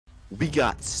We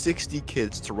got 60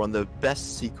 kids to run the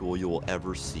best sequel you will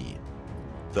ever see.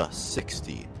 The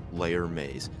 60-layer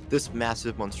maze. This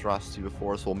massive monstrosity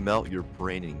before us will melt your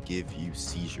brain and give you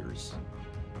seizures.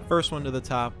 First one to the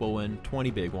top will win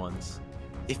 20 big ones.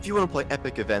 If you want to play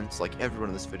epic events like everyone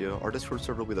in this video, our Discord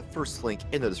server will be the first link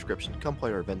in the description. Come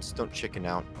play our events, don't chicken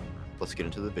out. Let's get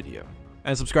into the video.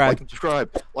 And subscribe. Like and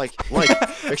subscribe. Like.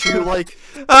 Make sure you like.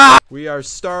 We are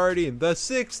starting the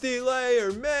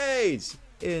 60-layer maze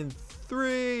in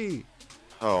 3,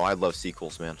 Oh, I love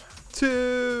sequels, man.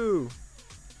 2,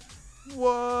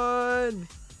 1,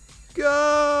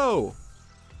 go!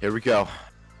 Here we go.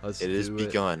 Let's It is do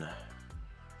begun.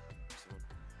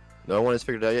 No one has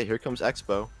figured it out yet. Here comes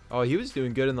Expo. Oh, he was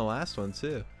doing good in the last one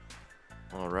too.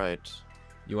 All right.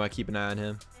 You want to keep an eye on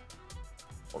him?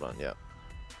 Hold on, yeah.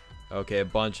 Okay, a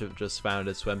bunch of just found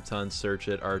it. Swim Ton, Search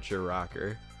It, Archer,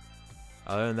 Rocker.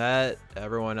 Other than that,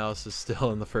 everyone else is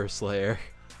still in the first layer.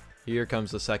 Here comes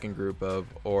the second group of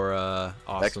Aura,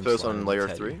 Awesome Expo's Slime, on layer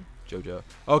Teddy, 3. JoJo.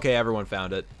 Okay, everyone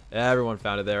found it. Everyone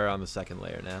found it. They're on the second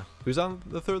layer now. Who's on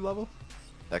the third level?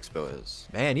 Expo is.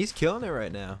 Man, he's killing it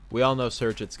right now. We all know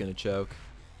Search It's gonna choke.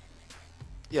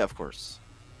 Yeah, of course.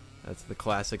 That's the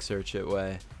classic Search It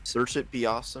way. Search It, Be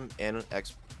Awesome, and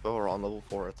Expo are on level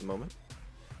 4 at the moment.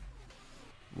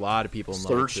 A lot of people in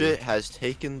level Search 2. It has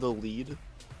taken the lead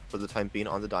for the time being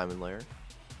on the diamond layer.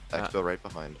 Expo right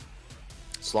behind.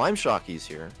 Slime Shockey's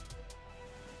here.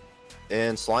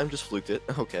 And Slime just fluked it.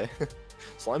 Okay.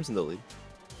 Slime's in the lead.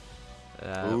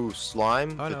 Ooh,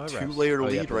 Slime, oh, no, the it reps. 2-layer Oh,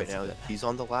 yeah, lead right that's now. it. He's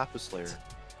on the Lapis layer.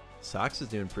 Sox is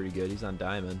doing pretty good. He's on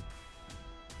diamond.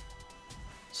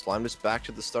 Slime just back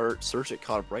to the start. Search It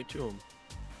caught up right to him.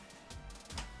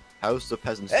 How's the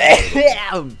peasants?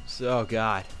 Oh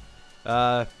god.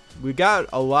 We got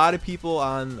a lot of people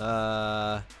on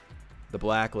the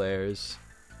black layers.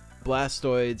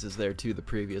 Blastoids is there too, the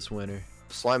previous winner.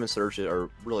 Slime and Search It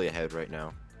are really ahead right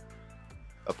now.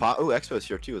 Oh, Expo's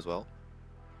here too as well.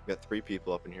 We got 3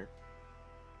 people up in here.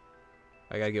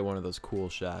 I gotta get one of those cool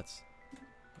shots.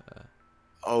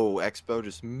 Oh, Expo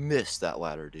just missed that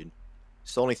ladder, dude.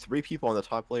 So only 3 people on the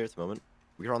top layer at the moment.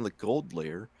 We are on the gold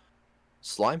layer.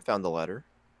 Slime found the ladder.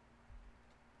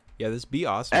 Yeah, this Be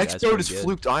Awesome guy's Expo pretty just good.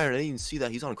 fluked iron. I didn't even see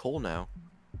that. He's on coal now.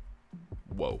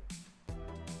 Whoa.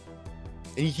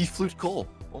 And he fluked coal.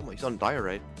 Oh my, he's on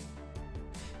diorite.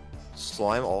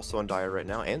 Slime also on diorite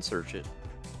now, and Search It.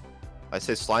 I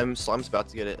say Slime's about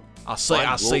to get it. I'll say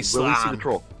Will he see Slime. the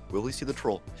troll? Will he see the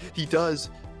troll? He does.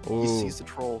 Ooh. He sees the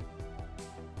troll.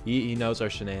 He knows our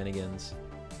shenanigans.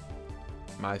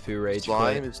 My Fu Rage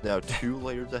Slime Quit. is now 2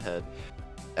 layers ahead.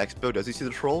 Expo, does he see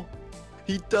the troll?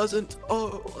 He doesn't.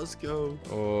 Oh, let's go.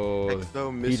 Oh,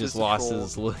 Expo misses he just the lost troll,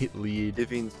 his lead.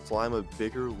 giving Slime a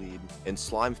bigger lead. And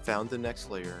Slime found the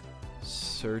next layer.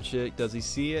 Search It. Does he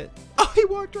see it? Oh, he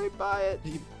walked right by it.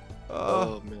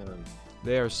 Oh man.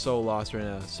 They are so lost right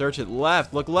now. Search It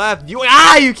left. Look left. You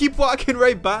keep walking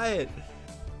right by it.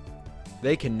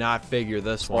 They cannot figure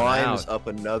this one Slime's out. up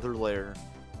another layer.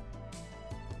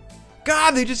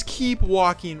 God, they just keep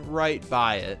walking right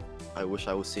by it. I wish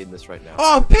I was seeing this right now.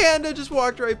 Oh, Panda just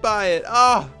walked right by it.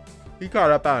 Oh, he caught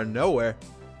up out of nowhere.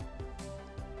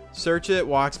 Search It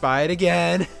walks by it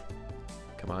again.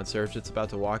 Come on, Search It's about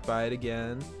to walk by it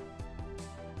again.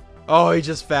 Oh, he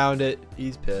just found it.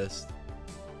 He's pissed.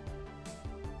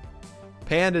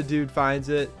 Panda dude finds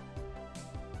it.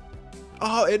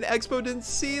 Oh, and Expo didn't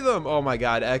see them. Oh my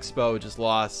god, Expo just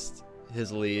lost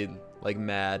his lead like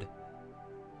mad.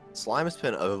 Slime has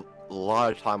spent a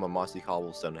lot of time on Mossy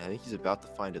Cobblestone. I think he's about to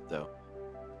find it though.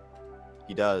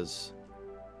 He does.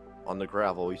 On the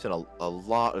gravel. He spent a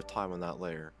lot of time on that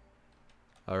layer.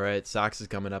 Alright, Sox is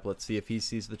coming up. Let's see if he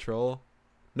sees the troll.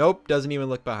 Nope, doesn't even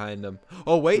look behind him.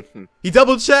 Oh, wait. He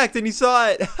double checked and he saw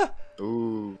it.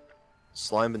 Ooh.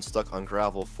 Slime been stuck on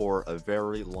gravel for a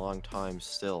very long time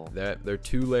still. They're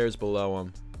 2 layers below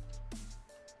him.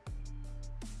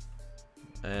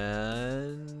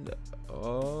 And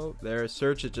oh, there,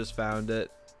 Search It just found it.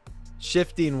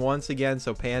 Shifting once again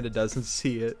so Panda doesn't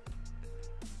see it.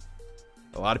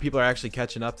 A lot of people are actually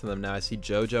catching up to them now. I see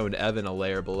JoJo and Evan a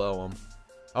layer below him.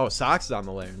 Oh, Sox is on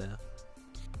the layer now.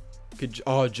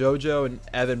 JoJo and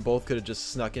Evan both could have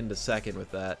just snuck into second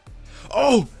with that.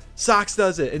 Oh, Sox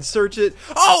does it and Search It.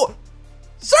 Oh,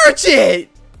 Search It,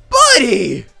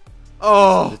 buddy.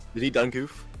 Oh, Did he done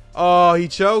goof? oh, he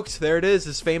choked. There it is,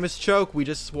 his famous choke. We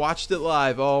just watched it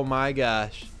live. Oh my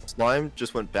gosh. Slime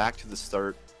just went back to the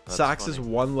start. That's Sox funny. is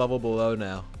 1 level below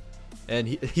now. And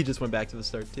he just went back to the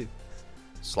start too.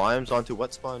 Slime's onto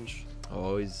Wet Sponge.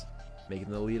 Oh, he's making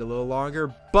the lead a little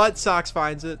longer. But Sox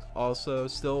finds it. Also,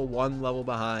 still 1 level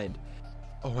behind.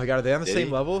 Oh my god, are they on the same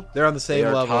Diddy? level? They're on the They same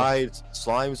are level. tied.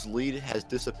 Slime's lead has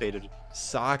dissipated.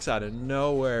 Socks out of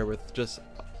nowhere with just...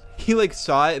 He like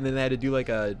saw it and then they had to do like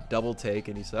a double take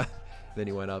and he saw then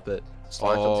he went up it.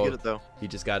 Slime comes to get it though. He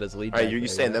just got his lead. Alright, back you there,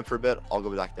 staying yeah. them for a bit? I'll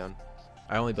go back down.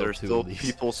 I only built There's 2 still of these.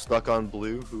 people stuck on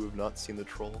blue who have not seen the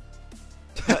troll.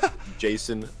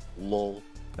 Jason, lol.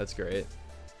 That's great.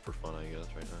 For fun, I guess,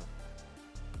 right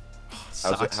now.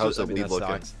 Socks how's the I mean, lead that's looking?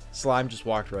 Socks. Slime just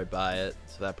walked right by it,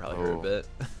 so that probably hurt a Oh. bit.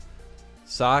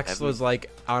 Socks Heavy. was like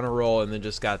on a roll and then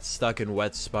just got stuck in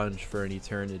wet sponge for an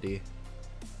eternity.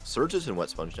 Surge is in wet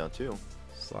sponge now too.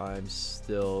 Slime's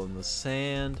still in the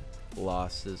sand.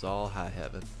 Lost is all high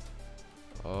heaven.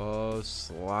 Oh,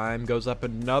 Slime goes up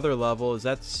another level. Is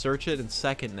that Search It in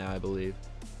second now, I believe.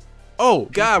 Oh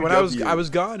god, when I was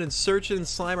gone and Search It and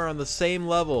Slime are on the same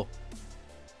level.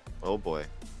 Oh boy.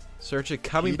 Search It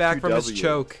coming back from his P2W.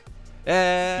 choke.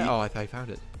 Oh, I thought I found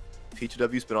it.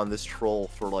 P2W's been on this troll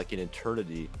for like an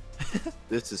eternity.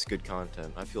 This is good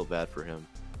content. I feel bad for him.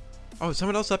 Oh,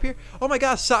 someone else up here? Oh my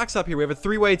gosh, Socks up here. We have a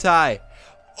 3-way tie.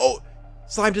 Oh,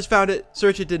 Slime just found it.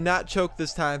 Search It did not choke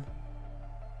this time.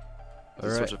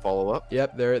 Is Search a follow up?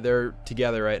 Yep, they're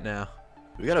together right now.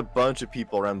 We got a bunch of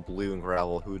people around blue and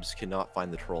gravel who just cannot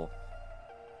find the troll.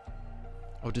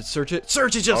 Oh, did Search It?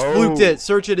 Search It just Oh. fluked it.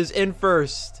 Search It is in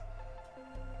first.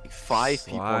 Like 5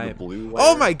 people on the Slime. blue. Oh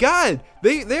layer. my god,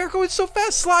 they are going so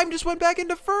fast. Slime just went back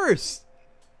into first.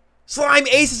 Slime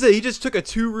aces it. He just took a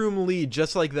 2-room lead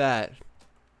just like that.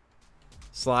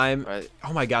 Slime. Right.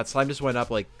 Oh my god, Slime just went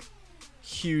up like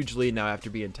huge lead now after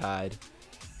being tied.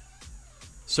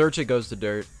 Search It goes to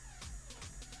dirt.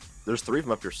 There's 3 of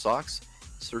them up here. Socks,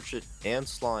 Search It, and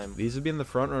Slime. These have been the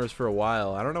front runners for a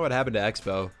while. I don't know what happened to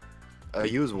Expo.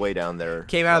 He was way down there.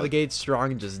 Came out of the gate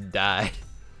strong and just died.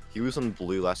 He was on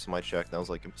blue last time I checked, and I was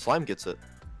like, Slime gets it.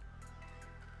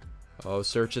 Oh,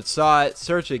 Search It saw it.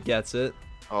 Search It gets it.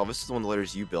 Oh, this is one of the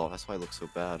letters you built. That's why it looks so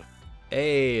bad.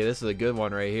 Hey, this is a good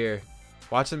one right here.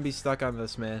 Watch them be stuck on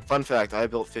this, man. Fun fact, I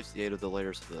built 58 of the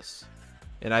layers of this.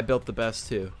 And I built the best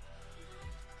too.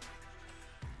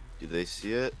 Do they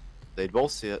see it? They'd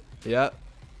both see it. Yep.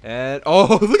 And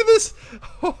oh, look at this!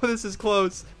 Oh, this is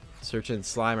close. Search and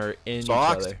Slime are in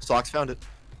Socks, each other. Socks found it.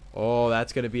 Oh,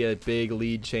 that's gonna be a big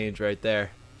lead change right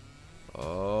there.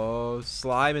 Oh,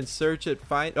 Slime and Search It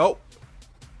find. Oh,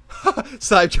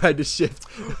 Slime tried to shift.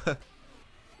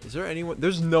 Is there anyone?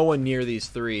 There's no one near these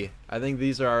 3. I think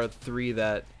these are our 3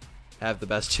 that have the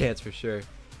best chance for sure.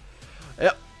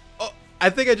 Yep. Oh, I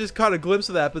think I just caught a glimpse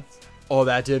of that, but oh,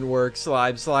 that didn't work.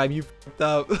 Slime, you fucked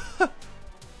up.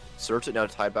 Search It now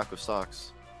tied back with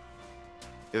Socks.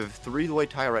 You have a 3-way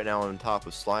tie right now on top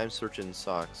with Slime, Search It, and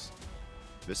Socks.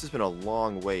 This has been a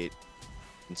long wait.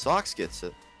 And Socks gets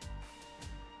it.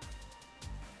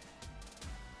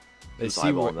 They Who's see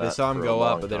eyeballing they that saw him for a go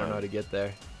up, long but they don't time? know how to get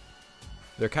there.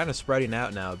 They're kind of spreading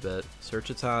out now a bit. Search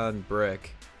It's on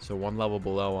brick, so 1 level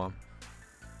below them.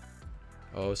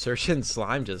 Oh, Search It and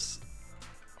Slime just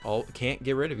can't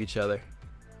get rid of each other.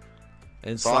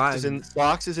 And Socks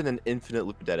Slime is in an infinite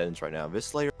loop of dead ends right now.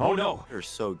 This layer is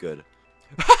so good.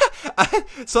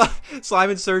 Slime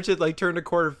and Search It like turned a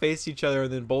corner, faced each other,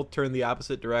 and then both turned the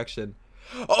opposite direction.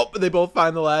 Oh, but they both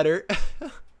find the ladder.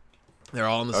 They're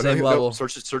all on the same level. No,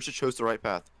 Search It chose the right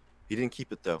path. He didn't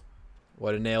keep it though.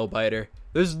 What a nail biter.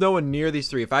 There's no one near these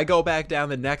 3. If I go back down,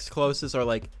 the next closest are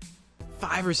like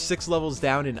 5 or 6 levels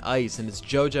down in ice, and it's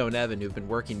JoJo and Evan who've been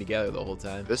working together the whole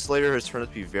time. This layer has turned out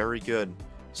to be very good.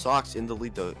 Socks in the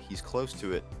lead though. He's close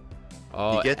to it.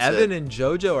 Oh, He gets Evan it. and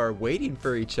JoJo are waiting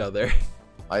for each other.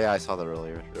 Oh yeah, I saw that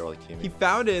earlier. They're like He teaming.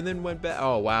 found it and then went back.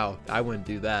 Oh, wow. I wouldn't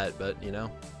do that, but, you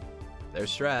know, their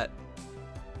strat.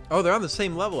 Oh, they're on the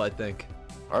same level, I think.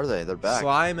 Are they? They're back.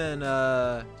 Slime and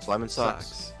Slime and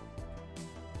Socks.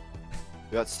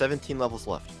 We got 17 levels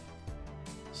left.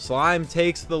 Slime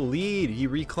takes the lead. He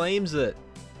reclaims it.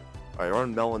 Alright, we're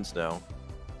on melons now.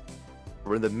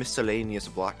 We're in the miscellaneous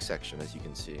black section, as you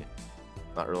can see.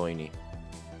 Not really any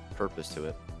purpose to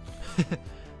it.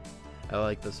 I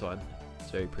like this one.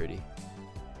 It's very pretty.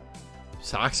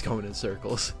 Socks going in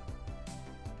circles.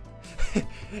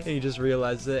 And he just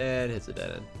realizes it and hits a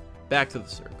dead end. Back to the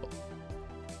circle.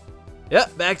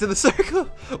 Yep, back to the circle.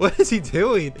 What is he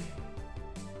doing?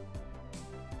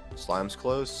 Slime's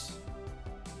close.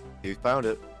 He found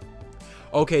it.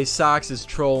 Okay, Socks is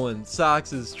trolling.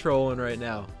 Socks is trolling right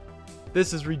now.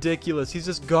 This is ridiculous. He's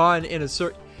just gone in a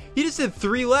circle. He just did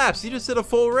 3 laps. He just did a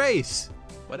full race.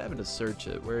 What happened to Search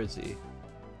It? Where is he?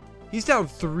 He's down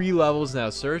 3 levels now.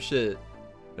 Search It.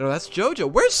 No, that's JoJo.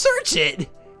 Where's Search It?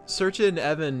 Search It and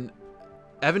Evan.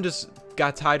 Evan just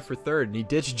got tied for 3rd, and he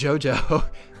ditched JoJo.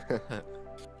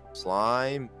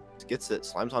 Slime gets it.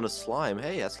 Slime's on a slime.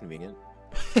 Hey, that's convenient.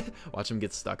 Watch him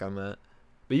get stuck on that.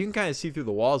 But you can kind of see through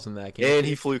the walls in that game. And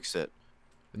he flukes it.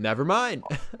 Never mind.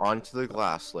 Onto the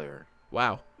glass layer.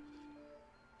 Wow.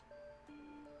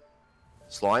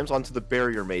 Slime's onto the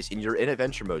barrier maze, and you're in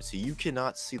adventure mode, so you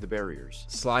cannot see the barriers.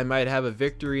 Slime might have a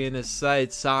victory in his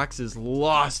sight. Socks is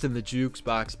lost in the juice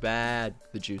box. Bad.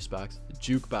 The juice box. The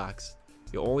juke box.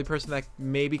 The only person that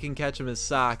maybe can catch him is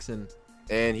Socks, and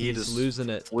he's just losing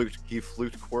it. He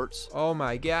fluked quartz. Oh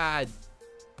my god.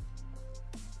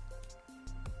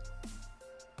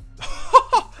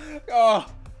 Oh,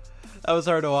 that was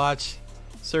hard to watch.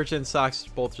 Search and Socks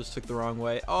both just took the wrong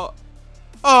way. Oh,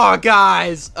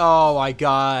 guys. Oh my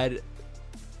god.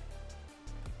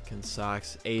 Can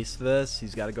Socks ace this?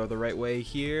 He's got to go the right way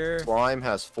here. Slime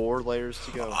has 4 layers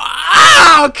to go.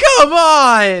 Oh, come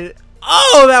on.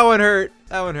 Oh, that one hurt.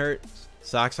 That one hurt.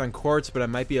 Socks on quartz, but I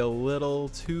might be a little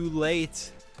too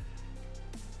late.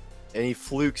 And he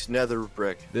flukes nether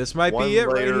brick. This might be it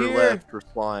right here. 1 here. left for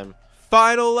Slime.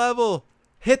 Final level.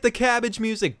 Hit the Cabbage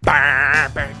music.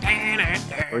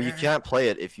 Or you can't play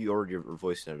it if you already are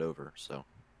voicing it over, so.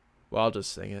 Well, I'll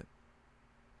just sing it.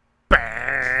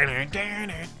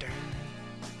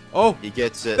 Oh, he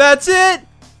gets it. That's it.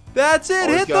 That's it. All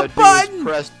hit you gotta the do button.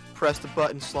 is press the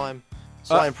button, Slime.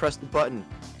 Slime, press the button.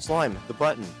 Slime, the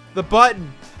button. The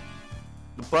button.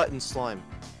 The button, Slime.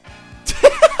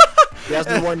 He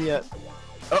hasn't won yet.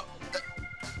 Oh.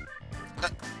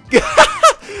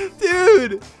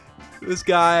 Dude, this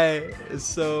guy is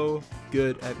so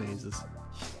good at mazes.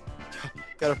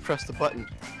 Gotta press the button.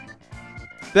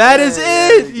 That is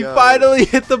it. You go. finally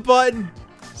hit the button.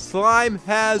 Slime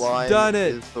has done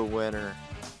it. Is the winner.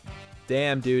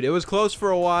 Damn, dude. It was close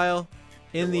for a while.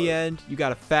 In the end, you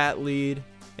got a fat lead,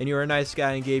 and you were a nice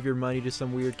guy and gave your money to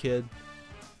some weird kid.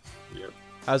 Yep.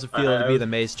 How's it feel to be the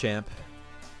maze champ?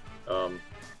 I'm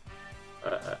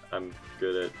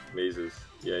good at mazes.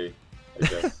 Yay, I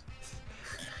guess.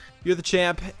 You're the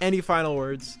champ. Any final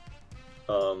words?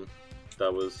 That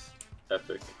was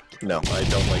epic. No. I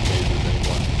don't like mazes.